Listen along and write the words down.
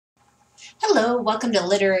Hello, welcome to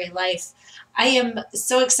Literary Life. I am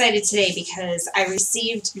so excited today because I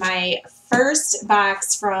received my first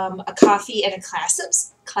box from a Coffee and a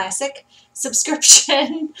Classic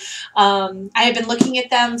subscription. I have been looking at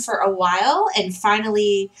them for a while and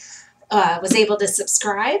finally was able to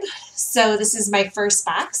subscribe. So this is my first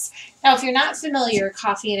box. Now, if you're not familiar,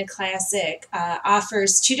 Coffee and a Classic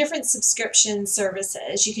offers two different subscription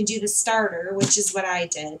services. You can do the starter, which is what I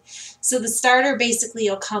did. So the starter basically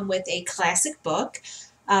will come with a classic book.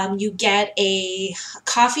 You get a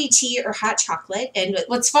coffee, tea, or hot chocolate. And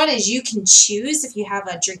what's fun is you can choose if you have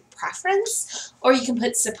a drink preference, or you can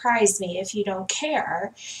put surprise me if you don't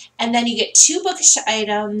care. And then you get two bookish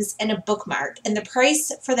items and a bookmark. And the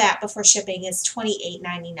price for that before shipping is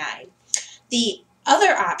 $28.99. The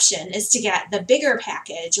other option is to get the bigger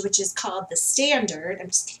package, which is called the standard. I'm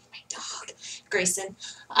just getting my dog, Grayson.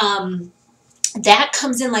 That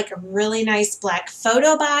comes in like a really nice black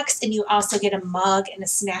photo box, and you also get a mug and a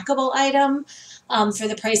snackable item for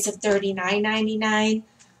the price of $39.99.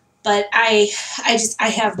 But I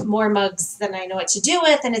have more mugs than I know what to do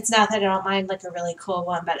with, and it's not that I don't mind like a really cool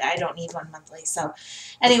one, but I don't need one monthly. So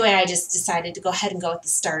anyway, I just decided to go ahead and go with the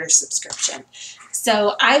starter subscription.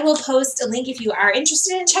 So I will post a link if you are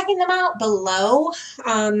interested in checking them out below.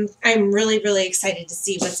 I'm really, really excited to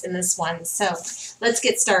see what's in this one. So let's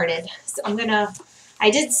get started. So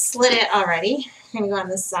I did slit it already. I'm going to go on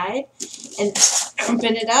this side and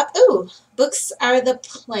open it up. Ooh, books are the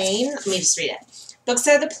plane. Let me just read it. Books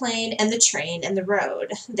are the plane and the train and the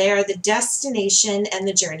road. They are the destination and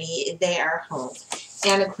the journey. They are home.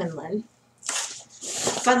 Anna Quindlen.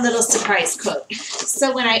 Fun little surprise quote.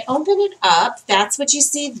 So when I open it up, that's what you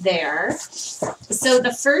see there. So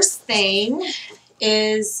the first thing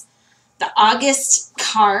is the August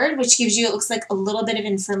card, which gives you, it looks like a little bit of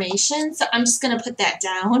information. So I'm just going to put that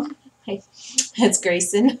down. That's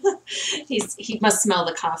Grayson. He must smell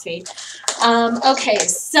the coffee. Okay,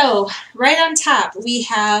 so right on top we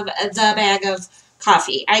have the bag of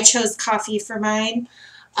coffee. I chose coffee for mine.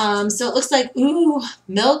 So it looks like, ooh,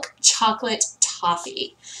 milk chocolate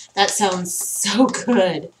toffee. That sounds so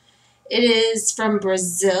good. It is from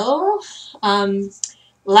Brazil,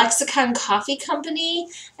 Lexicon Coffee Company,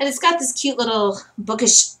 and it's got this cute little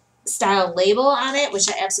bookish style label on it, which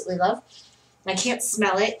I absolutely love. I can't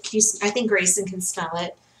smell it. I think Grayson can smell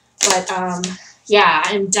it. But yeah,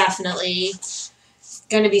 I'm definitely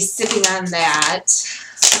going to be sipping on that.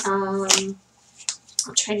 I'll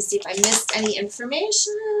try to see if I missed any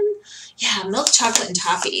information. Yeah, milk chocolate and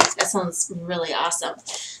toffee. That sounds really awesome.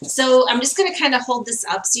 So I'm just going to kind of hold this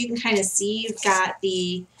up so you can kind of see. You've got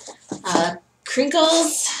the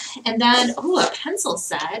crinkles and then, ooh, a pencil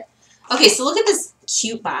set. Okay, so look at this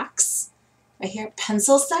cute box right here,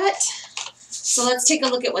 pencil set. So let's take a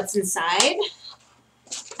look at what's inside.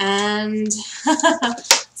 And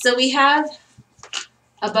so we have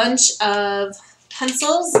a bunch of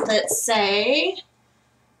pencils that say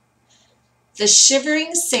The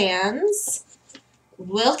Shivering Sands,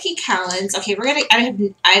 Wilkie Collins. Okay, I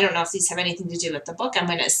don't know if these have anything to do with the book. I'm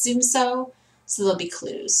going to assume so. So there'll be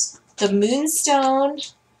clues. The Moonstone,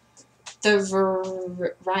 the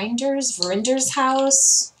Verinders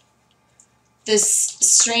House, This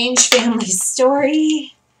Strange Family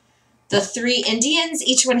Story, The Three Indians.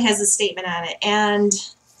 Each one has a statement on it. And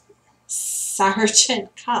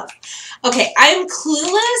Sergeant Cuff. Okay, I'm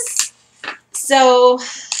clueless. So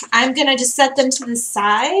I'm going to just set them to the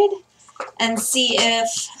side and see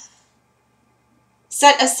if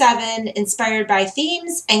set of 7 inspired by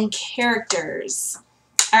themes and characters.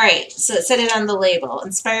 All right, so it said it on the label,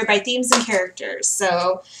 inspired by themes and characters.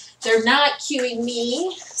 So they're not cueing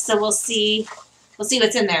me, so we'll see what's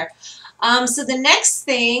in there. So the next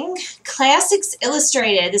thing, Classics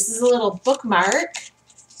Illustrated. This is a little bookmark.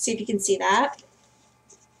 See if you can see that.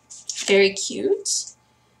 Very cute.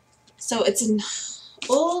 So it's an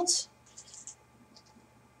old,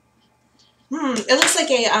 it looks like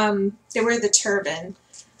they wear the turban.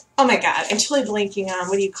 Oh my god, I'm totally blanking on,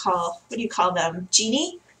 what do you call them?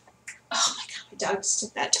 Genie? Oh my god, my dog just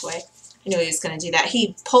took that toy. I knew he was going to do that.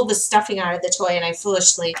 He pulled the stuffing out of the toy, and I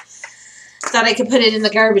foolishly thought I could put it in the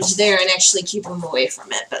garbage there and actually keep him away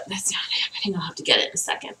from it, but that's not happening. I'll have to get it in a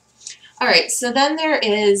second. Alright, so then there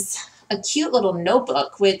is a cute little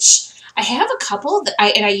notebook, which I have a couple that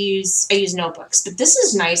I use notebooks, but this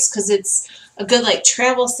is nice because it's a good like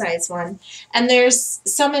travel size one. And there's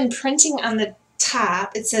some in printing on the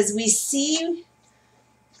top. It says, "We see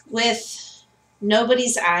with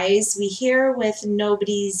nobody's eyes, we hear with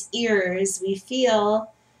nobody's ears, we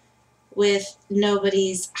feel with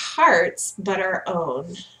nobody's hearts but our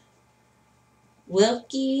own."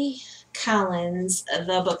 Wilkie Collins,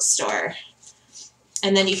 The Bookstore.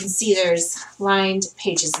 And then you can see there's lined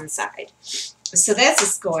pages inside. So that's a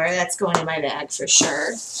score. That's going in my bag for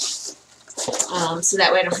sure. So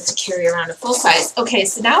that way I don't have to carry around a full size. Okay,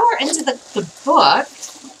 so now we're into the book.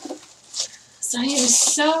 So I am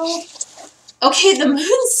so... Okay, The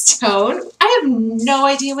Moonstone. I have no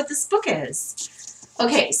idea what this book is.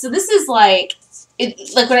 Okay, so this is like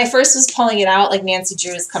when I first was pulling it out, like Nancy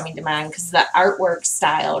Drew is coming to mind because the artwork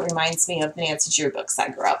style reminds me of the Nancy Drew books I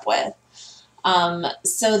grew up with.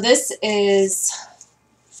 So this is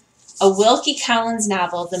a Wilkie Collins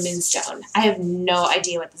novel, The Moonstone. I have no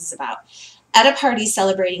idea what this is about. At a party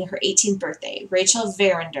celebrating her 18th birthday, Rachel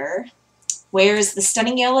Verinder wears the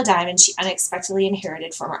stunning yellow diamond she unexpectedly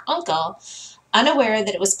inherited from her uncle, unaware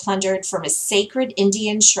that it was plundered from a sacred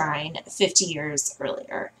Indian shrine 50 years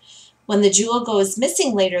earlier. When the jewel goes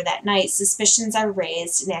missing later that night, suspicions are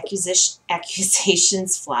raised and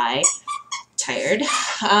accusations fly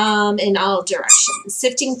in all directions.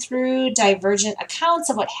 Sifting through divergent accounts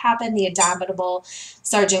of what happened, the indomitable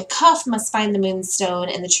Sergeant Cuff must find the Moonstone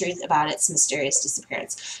and the truth about its mysterious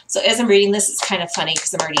disappearance. So as I'm reading this, it's kind of funny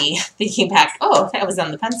because I'm already thinking back, oh, that was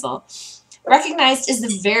on the pencil. Recognized as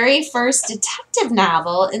the very first detective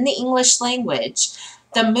novel in the English language,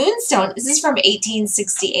 The Moonstone, this is from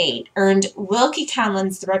 1868, earned Wilkie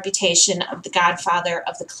Collins the reputation of the godfather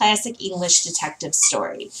of the classic English detective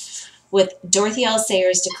story, with Dorothy L.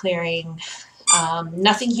 Sayers declaring,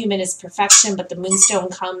 nothing human is perfection, but the Moonstone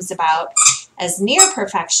comes about as near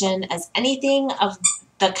perfection as anything of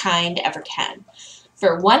the kind ever can.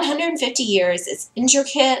 For 150 years, its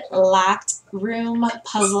intricate, locked room,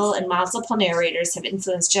 puzzle, and multiple narrators have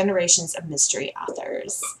influenced generations of mystery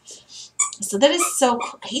authors. So that is so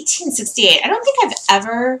cool. 1868. I don't think I've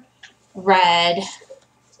ever read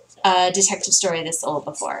a detective story this old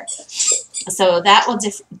before. So that will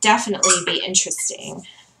definitely be interesting.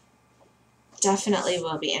 Definitely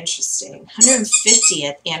will be interesting.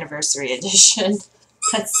 150th anniversary edition.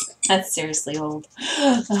 That's seriously old.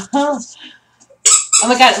 Oh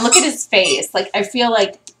my god, look at his face. Like, I feel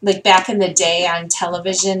like back in the day on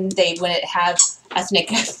television, they wouldn't have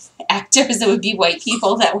ethnic actors. It would be white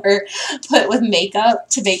people that were put with makeup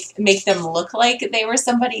to make them look like they were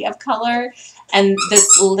somebody of color. And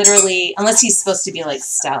this literally, unless he's supposed to be like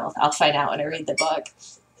stealth, I'll find out when I read the book.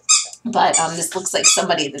 But this looks like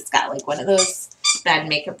somebody that's got like one of those bad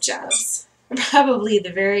makeup jobs. Probably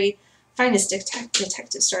the very finest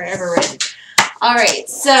detective story I ever read. All right,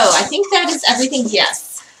 so I think that is everything.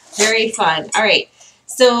 Yes, very fun. All right,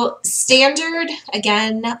 so standard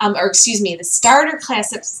again, the starter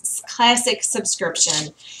classic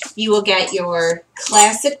subscription. You will get your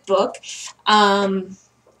classic book.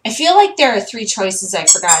 I feel like there are 3 choices I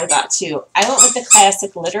forgot about too. I went with the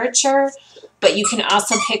classic literature, but you can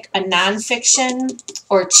also pick a nonfiction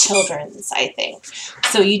or children's, I think.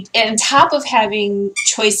 So on top of having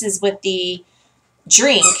choices with the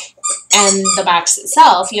drink and the box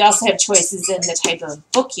itself, you also have choices in the type of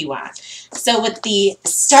book you want. So with the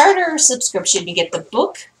starter subscription, you get the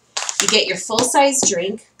book, you get your full-size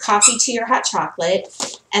drink, coffee, tea, or hot chocolate,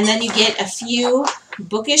 and then you get a few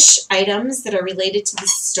bookish items that are related to the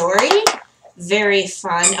story. Very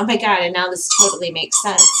fun. Oh my god, and now this totally makes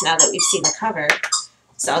sense now that we've seen the cover.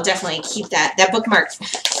 So I'll definitely keep that. That bookmark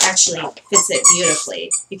actually fits it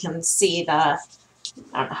beautifully. You can see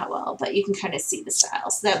I don't know how well, but you can kind of see the style.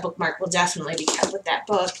 So that bookmark will definitely be kept with that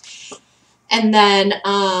book. And then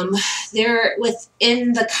there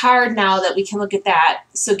within the card now that we can look at that.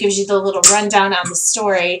 So it gives you the little rundown on the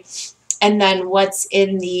story, and then what's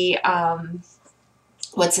in the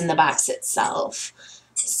box itself.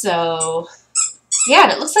 So yeah,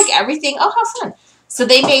 and it looks like everything. Oh, how fun! So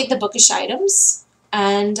they made the bookish items,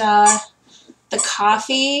 and the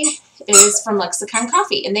coffee is from Lexicon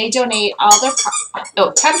Coffee, and they donate all their 10%,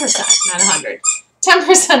 not 100,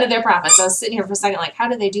 10% of their profits. I was sitting here for a second like, how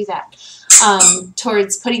do they do that?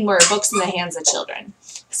 Towards putting more books in the hands of children.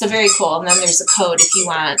 So very cool. And then there's a code if you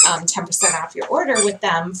want 10% off your order with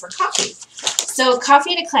them for coffee. So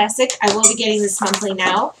Coffee and a Classic, I will be getting this monthly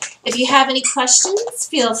now. If you have any questions,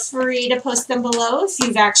 feel free to post them below. If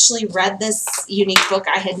you've actually read this unique book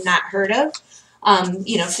I had not heard of,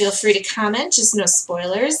 feel free to comment, just no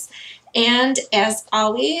spoilers. And as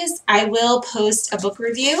always, I will post a book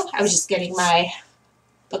review. I was just getting my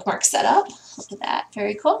bookmark set up. Look at that.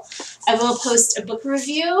 Very cool. I will post a book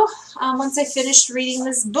review once I finish reading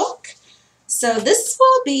this book. So this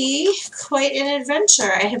will be quite an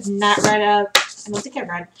adventure. I have not read I think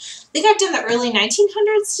I've done the early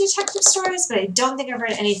 1900s detective stories, but I don't think I've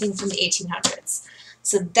read anything from the 1800s.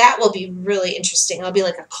 So that will be really interesting. It'll be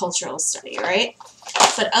like a cultural study, right?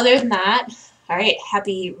 But other than that, all right,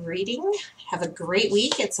 happy reading. Have a great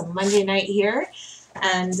week. It's a Monday night here.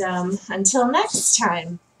 And until next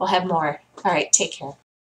time, we'll have more. All right, take care.